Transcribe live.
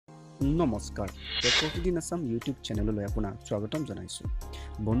নমস্কাৰ প্ৰতিদিন আসাম ইউটিউব চেনেললৈ আপোনাক স্বাগতম জনাইছো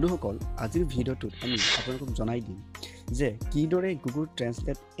বন্ধুসকল আজিৰ ভিডিঅ'টোত আমি আপোনালোকক জনাই দিম যে কিদৰে গুগল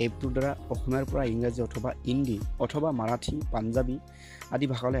ট্ৰান্সলেট এপটোৰ দ্বাৰা অসমীয়াৰ পৰা ইংৰাজী অথবা হিন্দী অথবা মাৰাঠী পাঞ্জাবী আদি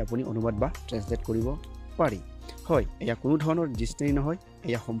ভাষালৈ আপুনি অনুবাদ বা ট্ৰান্সলেট কৰিব পাৰি হয় এয়া কোনো ধৰণৰ ডিকচনেৰী নহয়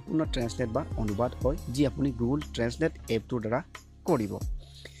এয়া সম্পূৰ্ণ ট্ৰান্সলেট বা অনুবাদ হয় যি আপুনি গুগল ট্ৰান্সলেট এপটোৰ দ্বাৰা কৰিব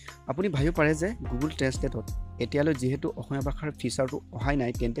আপুনি ভাবিব পাৰে যে গুগল ট্ৰান্সলেটত এতিয়ালৈ যেহেতু অসমীয়া ভাষাৰ ফিচাৰটো অহাই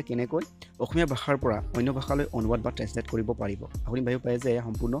নাই তেন্তে কেনেকৈ অসমীয়া ভাষাৰ পৰা অন্য ভাষালৈ অনুবাদ বা ট্ৰান্সলেট কৰিব পাৰিব আপুনি ভাবিব পাৰে যে এয়া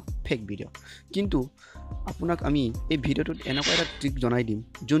সম্পূৰ্ণ ফেক ভিডিঅ' কিন্তু আপোনাক আমি এই ভিডিঅ'টোত এনেকুৱা এটা ট্ৰিক জনাই দিম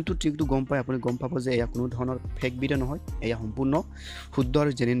যোনটো ট্ৰিকটো গম পাই আপুনি গম পাব যে এয়া কোনো ধৰণৰ ফেক ভিডিঅ' নহয় এয়া সম্পূৰ্ণ শুদ্ধ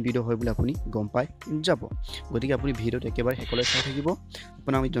আৰু জেনুইন ভিডিঅ' হয় বুলি আপুনি গম পাই যাব গতিকে আপুনি ভিডিঅ'টো একেবাৰে শেষলৈ চাই থাকিব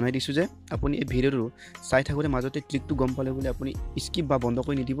আপোনাক আমি জনাই দিছোঁ যে আপুনি এই ভিডিঅ'টো চাই থাকোঁতে মাজতে ট্ৰিকটো গম পালে বুলি আপুনি স্কিপ বা বন্ধ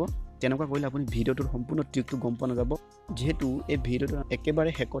কৰি নিদিব তেনেকুৱা কৰিলে আপুনি ভিডিঅ'টোৰ সম্পূৰ্ণ ট্ৰিকটো গম পোৱা নাযাব যেহেতু এই ভিডিঅ'টো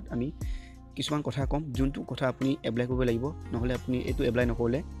একেবাৰে শেষত আমি কিছুমান কথা কম যোনটো কথা আপুনি এপ্লাই কৰিব লাগিব নহ'লে আপুনি এইটো এপ্লাই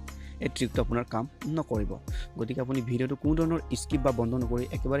নকৰিলে এই ট্ৰিকটো আপোনাৰ কাম নকৰিব গতিকে আপুনি ভিডিঅ'টো কোনো ধৰণৰ স্কিপ বা বন্ধ নকৰি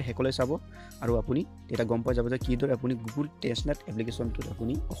একেবাৰে শেষলৈ চাব আৰু আপুনি এটা গম পাই যাব যে কিদৰে আপুনি গুগল ট্ৰান্সলেট এপ্লিকেশ্যনটোত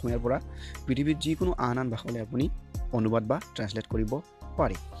আপুনি অসমীয়াৰ পৰা পৃথিৱীৰ যিকোনো আন ভাষালৈ আপুনি অনুবাদ বা ট্ৰান্সলেট কৰিব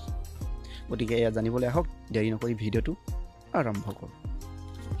পাৰে গতিকে এয়া জানিবলৈ আহক দেৰি নকৰি ভিডিঅ'টো আৰম্ভ কৰোঁ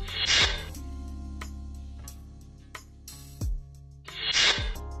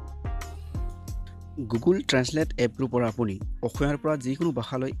গুগল ট্ৰান্সলেট এপটোৰ পৰা আপুনি অসমীয়াৰ পৰা যিকোনো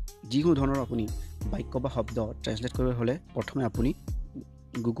ভাষালৈ যিকোনো ধৰণৰ আপুনি বাক্য বা শব্দ ট্ৰান্সলেট কৰিব হ'লে প্ৰথমে আপুনি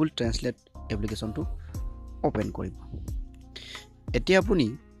গুগল ট্ৰান্সলেট এপ্লিকেশ্যনটো অপেন কৰিব এতিয়া আপুনি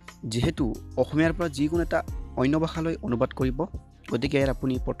যেহেতু অসমীয়াৰ পৰা যিকোনো এটা অন্য ভাষালৈ অনুবাদ কৰিব গতিকে ইয়াত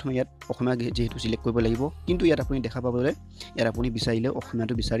আপুনি প্ৰথমে ইয়াত অসমীয়া যেহেতু চিলেক্ট কৰিব লাগিব কিন্তু ইয়াত আপুনি দেখা পাব যে ইয়াত আপুনি বিচাৰিলে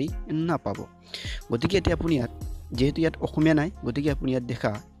অসমীয়াটো বিচাৰি নাপাব গতিকে এতিয়া আপুনি ইয়াত যেহেতু ইয়াত অসমীয়া নাই গতিকে আপুনি ইয়াত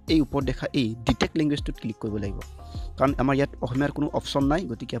দেখা এই ওপৰত দেখা এই ডিটেক্ট লেংগুৱেজটোত ক্লিক কৰিব লাগিব কাৰণ আমাৰ ইয়াত অসমীয়াৰ কোনো অপশ্যন নাই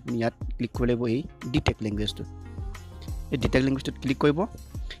গতিকে আপুনি ইয়াত ক্লিক কৰিব লাগিব এই ডিটেক্ট লেংগুৱেজটোত এই ডিটেক্ট লেংগুৱেজটোত ক্লিক কৰিব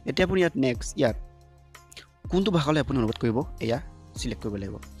এতিয়া আপুনি ইয়াত নেক্সট ইয়াত কোনটো ভাষালৈ আপুনি অনুবাদ কৰিব এয়া চিলেক্ট কৰিব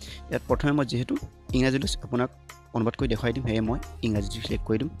লাগিব ইয়াত প্ৰথমে মই যেহেতু ইংৰাজীলৈ আপোনাক অনুবাদ কৰি দেখুৱাই দিম সেয়ে মই ইংৰাজীটো চিলেক্ট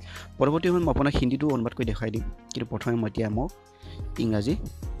কৰি দিম পৰৱৰ্তী সময়ত মই আপোনাক হিন্দীটো অনুবাদ কৰি দেখুৱাই দিম কিন্তু প্ৰথমে মই এতিয়া মই ইংৰাজী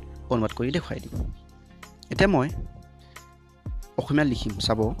অনুবাদ কৰি দেখুৱাই দিম এতিয়া মই অসমীয়া লিখিম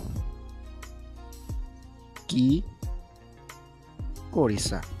চাব কি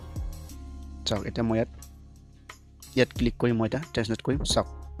কৰিছা চাওক এতিয়া মই ইয়াত ক্লিক কৰি মই এটা ট্ৰান্সলেট কৰিম চাওক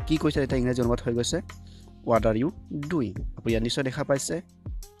কি কৈছে এটা ইংৰাজী অনুবাদ হৈ গৈছে হোৱাট আৰ ইউ ডুইং আপুনি ইয়াত নিশ্চয় দেখা পাইছে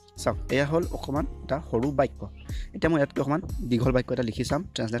চাওক এয়া হ'ল অকণমান এটা সৰু বাক্য এতিয়া মই ইয়াতকৈ অকণমান দীঘল বাক্য এটা লিখি চাম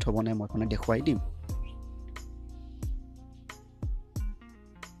ট্ৰান্সলেট হ'ব নাই মই আপোনাক দেখুৱাই দিম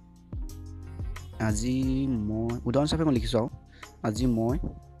আজি মই উদাহৰণস্বৰূপে মই লিখিছোঁ আজি মই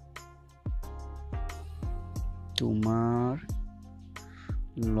তোমাৰ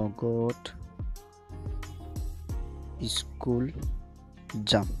লগত স্কুল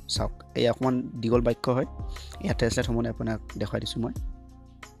যাম চাওক এই অকণমান দীঘল বাক্য হয় ইয়াত ট্ৰান্সলেট হ'ব নাই আপোনাক দেখুৱাই দিছোঁ মই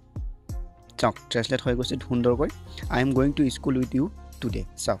চাওক ট্ৰান্সলেট হৈ গৈছে সুন্দৰকৈ I am going to school with U today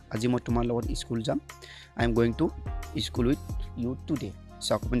চাওক আজি মই তোমাৰ লগত স্কুল যাম I am going to school with U today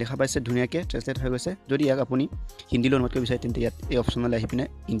চাওক আপুনি দেখা পাইছে ধুনীয়াকৈ ট্ৰান্সলেট হৈ গৈছে যদি ইয়াক আপুনি হিন্দীলৈ অনুবাদ কৰিব বিচাৰে তেন্তে ইয়াত এই অপশ্যনলৈ আহি পিনে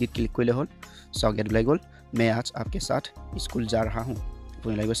হিন্দীত ক্লিক কৰিলে হ'ল চাওক ইয়াত ওলাই গ'ল মে আজ আপকে সাথ স্কুল যা ৰহা হুঁ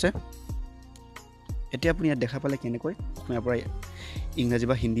আপুনি ওলাই গৈছে এতিয়া আপুনি ইয়াত দেখা পালে কেনেকৈ অসমীয়াৰ পৰা ইংৰাজী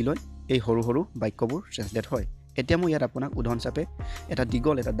বা হিন্দীলৈ এই সৰু সৰু বাক্যবোৰ ট্ৰান্সলেট হয় এতিয়া মই ইয়াত আপোনাক উদাহৰণ হিচাপে এটা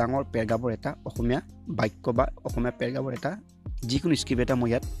দীঘল এটা ডাঙৰ পেৰাগ্ৰাফৰ এটা অসমীয়া বাক্য বা অসমীয়া পেৰাগ্ৰাফৰ এটা যিকোনো স্ক্ৰিপ্ট এটা মই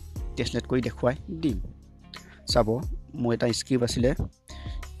ইয়াত ট্ৰান্সলেট কৰি দেখুৱাই দিম চাব মোৰ এটা স্ক্ৰিপ্ট আছিলে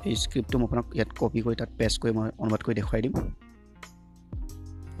এই স্ক্ৰিপ্টটো মই আপোনাক ইয়াত কপি কৰি তাত পেষ্ট কৰি মই অনুবাদ কৰি দেখুৱাই দিম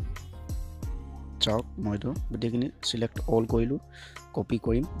চাওক মই এইটো গোটেইখিনি চিলেক্ট অল কৰিলোঁ কপি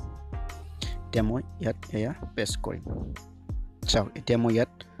কৰিম এতিয়া মই ইয়াত এয়া পেষ্ট কৰিম চাওক এতিয়া মই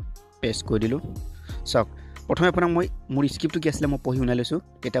ইয়াত পেষ্ট কৰি দিলোঁ চাওক প্ৰথমে আপোনাক মই মোৰ স্ক্ৰিপ্টটো কি আছিলে মই পঢ়ি শুনাই লৈছোঁ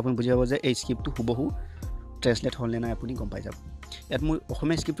এতিয়া আপুনি বুজি পাব যে এই স্ক্ৰিপ্টটো হুবহু ট্ৰান্সলেট হ'ল নে নাই আপুনি গম পাই যাব ইয়াত মোৰ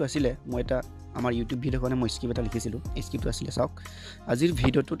অসমীয়া স্ক্ৰিপ্টটো আছিলে মই এটা আমাৰ ইউটিউব ভিডিঅ'ৰ কাৰণে মই স্ক্ৰিপ্ট এটা লিখিছিলোঁ এই স্ক্ৰিপ্টটো আছিলে চাওক আজিৰ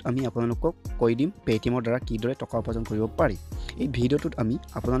ভিডিঅ'টোত আমি আপোনালোকক কৈ দিম পে'টিএমৰ দ্বাৰা কিদৰে টকা উপাৰ্জন কৰিব পাৰি এই ভিডিঅ'টোত আমি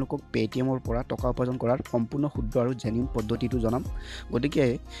আপোনালোকক পে'টিএমৰ পৰা টকা উপাৰ্জন কৰাৰ সম্পূৰ্ণ শুদ্ধ আৰু জেনুইন পদ্ধতিটো জনাম গতিকে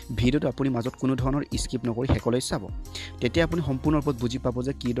ভিডিঅ'টো আপুনি মাজত কোনো ধৰণৰ স্কিপ নকৰি শেষলৈ চাব তেতিয়া আপুনি সম্পূৰ্ণ ৰূপত বুজি পাব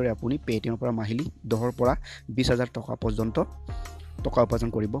যে কিদৰে আপুনি পে'টিএমৰ পৰা মাহিলী 10,000 পৰা 20,000 টকা পৰ্যন্ত টকা উপাৰ্জন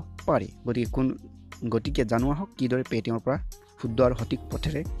কৰিব পাৰি গতিকে জানো আহক কিদৰে পে'টিএমৰ পৰা শুদ্ধ আৰু সঠিক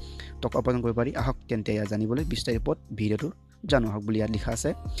পথেৰে টকা উপাৰ্জন কৰিব পাৰি আহক তেন্তে এয়া জানিবলৈ বিস্তাৰিত ভিডিঅ'টো জানো আহক বুলি ইয়াত লিখা আছে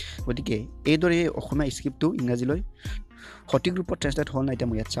গতিকে এইদৰে অসমীয়া স্ক্ৰিপ্টটো ইংৰাজীলৈ সঠিক ৰূপত ট্ৰান্সলেট হ'ল না এটা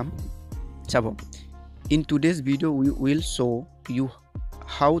মই ইয়াত চাব in today's video we will show you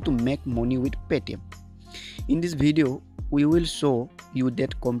how to make money with Paytm. In this video we will show you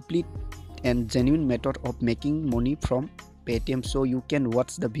that complete and genuine method of making money from Paytm, so you can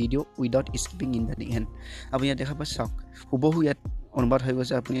watch the video without skipping in the end. আপুনি ইয়াত দেখা পাইছে চাওক হুবহু ইয়াত অনুবাদ হৈ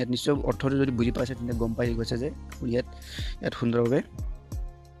গৈছে আপুনি ইয়াত নিশ্চয় অৰ্থটো যদি বুজি পাইছে তেন্তে গম পাই গৈছে যে ইয়াত সুন্দৰভাৱে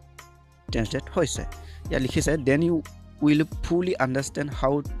ট্ৰান্সলেট হৈছে ইয়াত লিখিছে then you will fully understand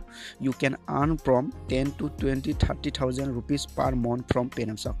how you can earn from 10 to 20 30,000 rupees per month from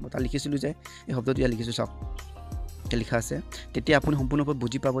Paytm. চাওক মই তাত লিখিছিলোঁ যে এই শব্দটো ইয়াত লিখিছোঁ চাওক লিখা আছে তেতিয়া আপুনি সম্পূৰ্ণভাৱে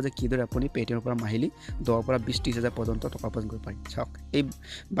বুজি পাব যে কিদৰে আপুনি পেটিএমৰ পৰা মাহিলি 10 পৰা 20-30,000 পৰ্যন্ত টকা উপাৰ্জন কৰিব পাৰি চাওক এই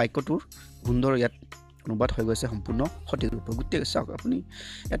বাক্যটোৰ সুন্দৰ ইয়াত অনুবাদ হৈ গৈছে সম্পূৰ্ণ সঠিক ৰূপত গোটেই চাওক আপুনি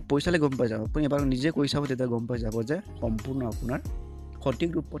ইয়াত পইচালে গম পাই যাব আপুনি এবাৰ নিজে কৈ চাব তেতিয়া গম পাই যাব যে সম্পূৰ্ণ আপোনাৰ সঠিক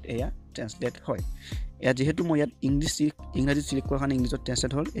ৰূপত এয়া ট্ৰান্সলেট হয় या जेहेतु मैं यात इंग्लिश सिलेक्ट कर कारण इंग्लिश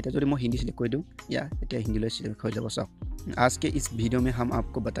ट्रांसलेट हल एटा जदि मैं हिंदी सिलेक्ट कर दूँ या एटा हिंदी सिलेक्ट हो जाब साहब आज के इस वीडियो में हम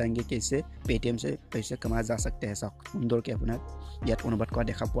आपको बताएंगे कैसे पेटीएम से पैसे कमाया जा सकते हैं साहब सुंदर के अपना यात अनुवाद कर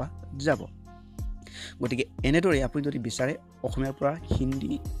देखा पा যাব গতিকে এনেদৰে আপুনি যদি বিচাৰে অসমীয়াৰ পৰা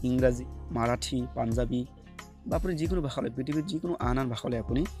হিন্দী ইংৰাজী মাৰাঠী পাঞ্জাবী বা আপুনি যিকোনো ভাষালৈ পৃথিৱীৰ যিকোনো আন ভাষালৈ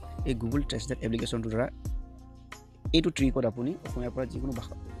আপুনি এই গুগল ট্ৰান্সলেট এপ্লিকেশ্যনটোৰ দ্বাৰা এইটো ট্ৰিকত আপুনি অসমীয়াৰ পৰা যিকোনো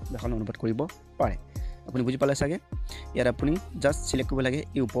ভাষালৈ অনুবাদ কৰিব পাৰে আপুনি বুজি পালে চাগে ইয়াত আপুনি জাস্ট সিলেক্ট কৰিব লাগে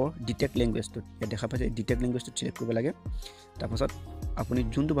এই ওপৰ ডিটেক্ট ল্যাঙ্গুৱেজটো ইয়াত দেখা পাইছে ডিটেক্ট ল্যাঙ্গুৱেজটো সিলেক্ট কৰিব লাগে তাৰপাছত আপুনি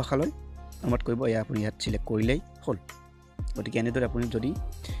যোনটো ভাষালৈ অনুবাদ কৰিব এয়া আপুনি ইয়াত সিলেক্ট কৰিলেই হ'ল গতিকে এনেদৰে আপুনি যদি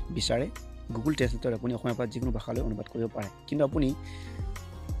বিচাৰে গুগল ট্ৰান্সলেটৰ আপুনি অসমীয়াৰ পৰা যিকোনো ভাষালৈ অনুবাদ কৰিব পাৰে কিন্তু আপুনি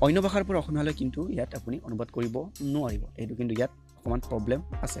অন্য ভাষাৰ পৰা অসমীয়ালৈ কিন্তু ইয়াত আপুনি অনুবাদ কৰিব নোৱাৰিব এইটো কিন্তু ইয়াত অকমান প্ৰবলেম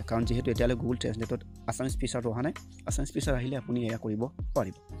আছে কাৰণ যেহেতু এতিয়ালৈ গুগল ট্ৰান্সলেটত আসামিজ ফিচাৰটো অহা নাই আসামিজ ফিচাৰ আহিলে আপুনি এয়া কৰিব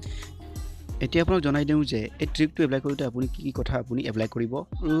পাৰিব এতিয়া আপোনাক জনাই দিওঁ যে এই ট্ৰিকটো এপ্লাই কৰোঁতে আপুনি কি কথা আপুনি এপ্লাই কৰিব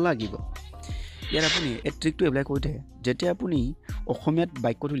লাগিব ইয়াত আপুনি এই ট্ৰিকটো এপ্লাই কৰোঁতে যেতিয়া আপুনি অসমীয়াত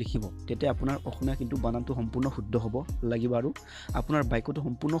বাক্যটো লিখিব তেতিয়া আপোনাৰ অসমীয়া কিন্তু বানানটো সম্পূৰ্ণ শুদ্ধ হ'ব লাগিব আৰু আপোনাৰ বাক্যটো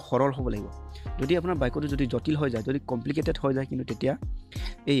সম্পূৰ্ণ সৰল হ'ব লাগিব যদি আপোনাৰ বাক্যটো যদি জটিল হৈ যায় যদি কমপ্লিকেটেড হৈ যায় কিন্তু তেতিয়া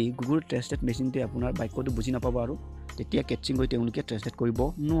এই গুগল ট্ৰান্সলেট মেচিনটোৱে আপোনাৰ বাক্যটো বুজি নাপাব আৰু তেতিয়া কেটচিং কৰি তেওঁলোকে ট্ৰান্সলেট কৰিব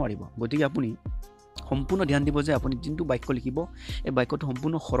নোৱাৰিব গতিকে আপুনি সম্পূৰ্ণ ধ্যান দিব যে আপুনি যোনটো বাক্য লিখিব এই বাক্যটো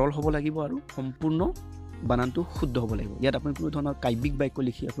সম্পূৰ্ণ সৰল হ'ব লাগিব আৰু সম্পূৰ্ণ বানানটো শুদ্ধ হ'ব লাগিব ইয়াত আপুনি কোনো ধৰণৰ কাব্যিক বাক্য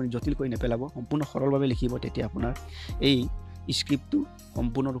লিখি আপুনি জটিল কৰি নেপেলাব সম্পূৰ্ণ সৰলভাৱে লিখিব তেতিয়া আপোনাৰ এই স্ক্ৰিপ্টটো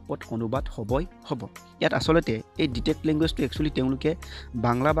সম্পূৰ্ণ ৰূপত অনুবাদ হ'বই হ'ব ইয়াত আসলতে এই ডিটেক্ট ল্যাঙ্গুৱেজটো একচুৱেলি তেওঁলোকে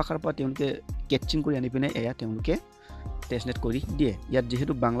বাংলা ভাষাৰ পৰা তেওঁলোকে কেটচিং কৰি আনি পিনে এয়া তেওঁলোকে ট্ৰান্সলেট কৰি দিয়ে ইয়াত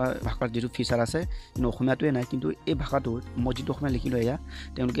যেহেতু বাংলা ভাষাৰ যেটো ফিচাৰ আছে কিন্তু অসমীয়াটোৱে নাই কিন্তু এই ভাষাটো মই যেটো অসমীয়া লিখিলো এয়া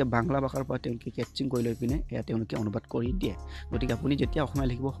তেওঁলোকে বাংলা ভাষাৰ পৰা তেওঁলোকে কেটচিং কৰি লৈ পিনে এয়া তেওঁলোকে অনুবাদ কৰি দিয়ে গতিকে আপুনি যেতিয়া অসমীয়া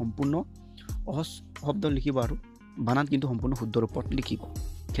লিখিব সম্পূৰ্ণ সহজ শব্দ লিখিব আৰু বানান কিন্তু সম্পূৰ্ণ শুদ্ধ ৰূপত লিখিব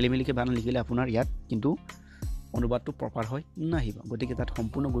খেলিমেলিকে বানান লিখিলে আপোনাৰ ইয়াত কিন্তু অনুবাদটো প্ৰপাৰ হৈ নাহিব গতিকে তাত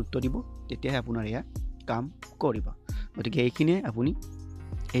সম্পূৰ্ণ গুৰুত্ব দিব তেতিয়াহে আপোনাৰ এয়া কাম কৰিব গতিকে এইখিনি আপুনি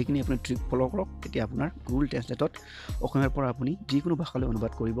ট্ৰিক ফলো কৰক তেতিয়া আপোনাৰ গুগল ট্ৰান্সলেটত অসমীয়াৰ পৰা আপুনি যিকোনো ভাষালৈ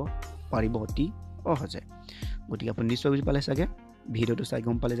অনুবাদ কৰিব পাৰিব অতি সহজে গতিকে আপুনি নিশ্চয় বুজি পালে চাগে ভিডিওটো চাই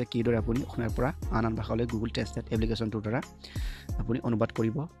গম পালে যে কিদৰে আপুনি অসমীয়াৰ পৰা আন ভাষালৈ গুগল ট্ৰান্সলেট এপ্লিকেশ্যনটোৰ দ্বাৰা আপুনি অনুবাদ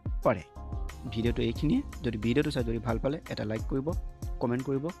কৰিব পাৰে ভিডিওটো এইখিনিয়ে যদি ভিডিওটো চাই যদি ভাল পালে এটা লাইক কৰিব কমেন্ট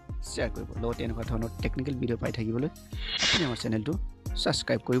কৰিব শ্বেয়াৰ কৰিব লগতে এনেকুৱা ধৰণৰ টেকনিক্যাল ভিডিও পাই থাকিবলৈ আপুনি আমাৰ চেনেলটো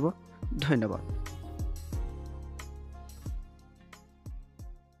সাবস্ক্ৰাইব কৰিব ধন্যবাদ